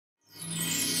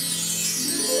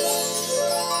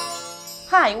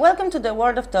Hi, welcome to the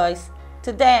World of Toys.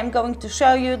 Today I'm going to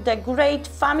show you the great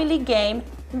family game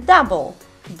Dobble.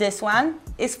 This one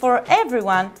is for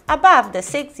everyone above the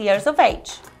 6 years of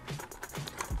age.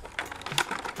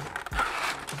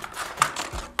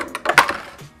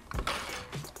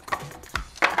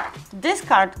 This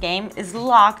card game is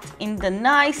locked in the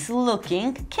nice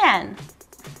looking can.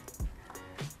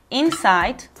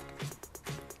 Inside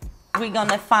we're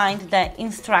gonna find the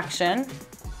instruction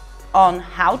on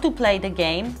how to play the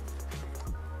game,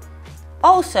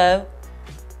 also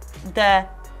the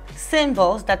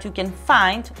symbols that you can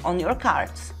find on your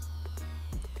cards.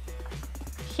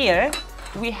 Here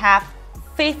we have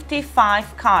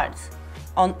 55 cards.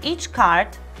 On each card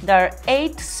there are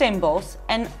 8 symbols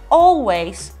and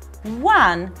always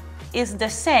one is the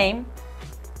same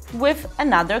with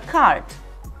another card.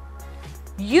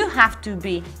 You have to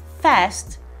be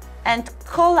fast and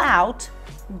call out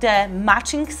the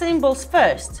matching symbols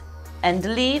first and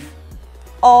leave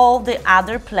all the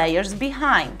other players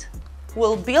behind.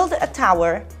 We'll build a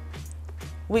tower.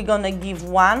 We're gonna give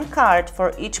one card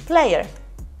for each player.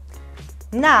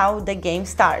 Now the game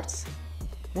starts.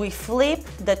 We flip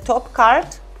the top card,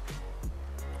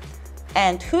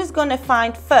 and who's gonna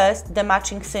find first the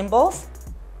matching symbols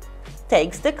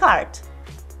takes the card.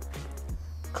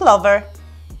 Clover,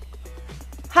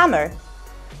 hammer,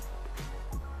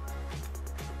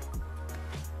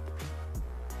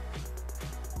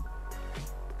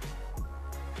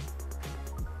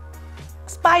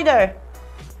 spider,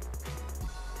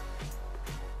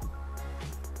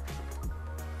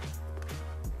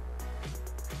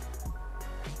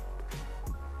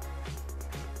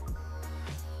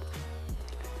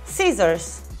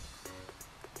 scissors,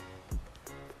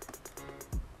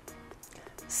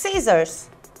 scissors,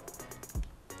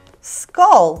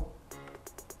 skull,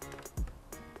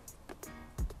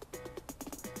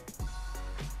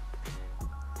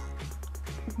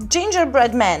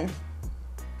 gingerbread man,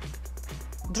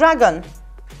 dragon,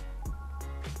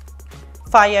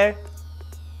 fire,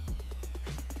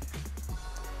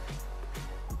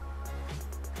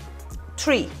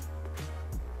 tree.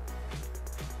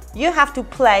 You have to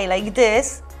play like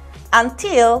this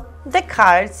until the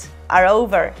cards are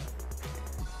over.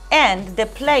 And the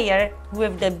player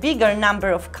with the bigger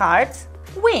number of cards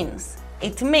wins.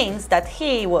 It means that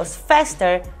he was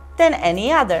faster than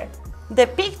any other. The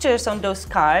pictures on those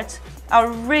cards are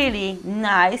really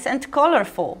nice and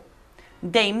colorful.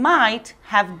 They might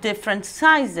have different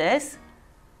sizes,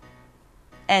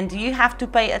 and you have to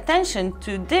pay attention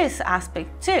to this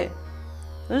aspect too.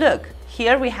 Look,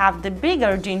 here we have the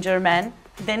bigger ginger man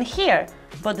than here,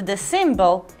 but the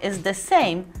symbol is the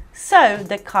same, so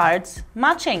the cards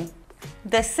matching.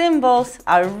 The symbols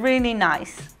are really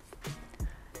nice.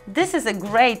 This is a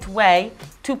great way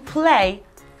to play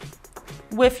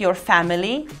with your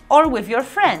family or with your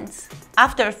friends.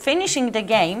 After finishing the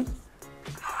game,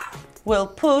 we'll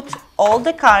put all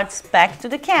the cards back to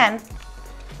the can.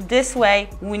 This way,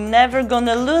 we're never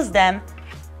gonna lose them,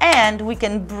 and we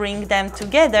can bring them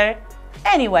together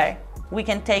anywhere. We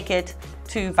can take it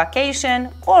to vacation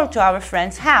or to our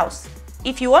friend's house.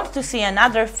 If you want to see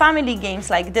another family games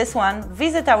like this one,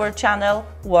 visit our channel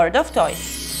World of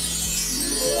Toys.